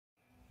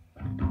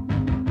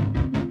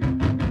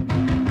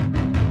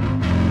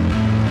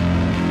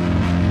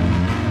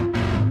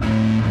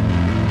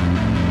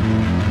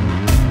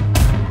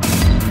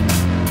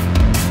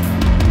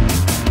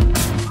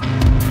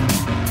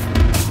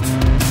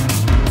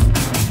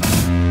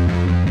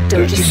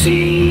Don't you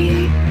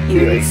see?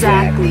 You're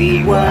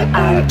exactly what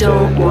I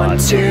don't want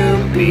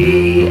to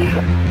be.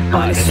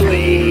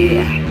 Honestly,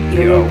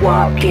 you're a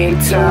walking,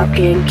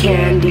 talking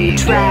candy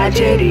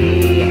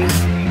tragedy.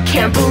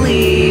 Can't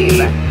believe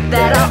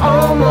that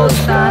I almost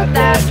thought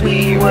that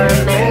we were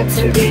meant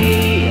to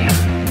be.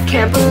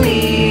 Can't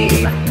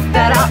believe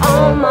that I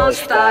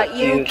almost thought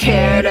you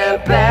cared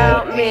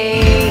about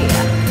me.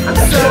 I'm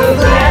so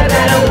glad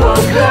that I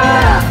woke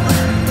up.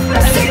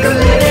 I'm sick of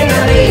living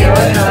under your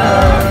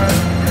thumb.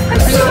 I'm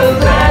so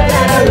glad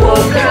that I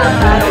woke up.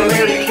 I don't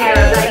really care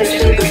about your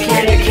stupid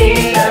candy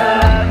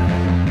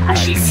kingdom. I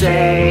should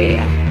say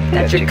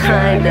that you're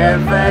kind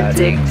of a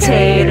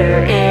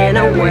dictator in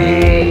a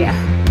way.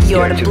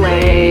 You're to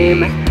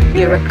blame.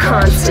 You're a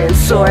constant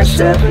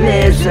source of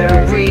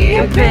misery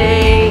and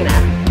pain.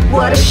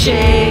 What a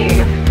shame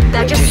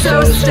that you're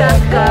so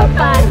stuck up.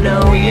 I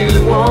know you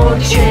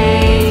won't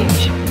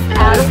change.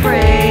 Out of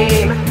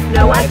frame.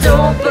 No, I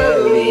don't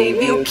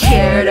believe you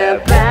cared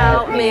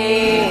about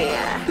me,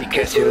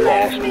 because you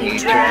left me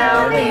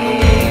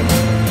drowning.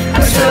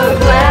 I'm so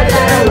glad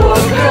that I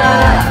woke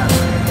up.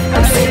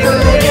 I'm sick of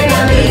living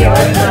under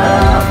your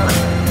thumb.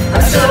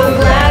 I'm so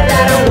glad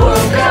that I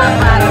woke up.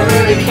 I don't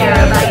really care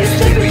about your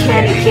stupid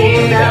candy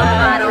kingdom.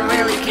 I don't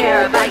really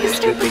care about your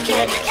stupid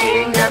candy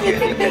kingdom. You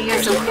think that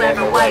you're so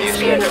clever, why you're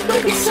scared of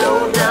looking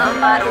so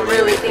dumb? I don't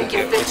really think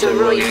you're fit to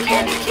rule your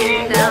candy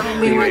kingdom.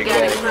 We were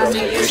getting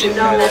closer, you should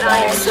know that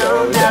I am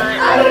so done.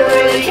 I don't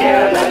really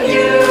care about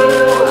you.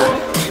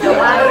 No,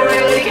 I don't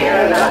really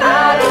care about,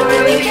 I don't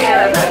really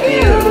care about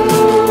you.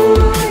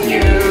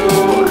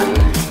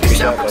 You're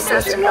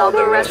self-obsessed and all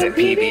the rest of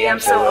PB, I'm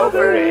so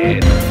over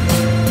it.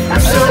 I'm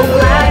so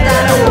glad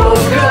that I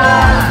woke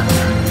up.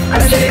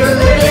 I'm sick of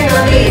living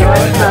under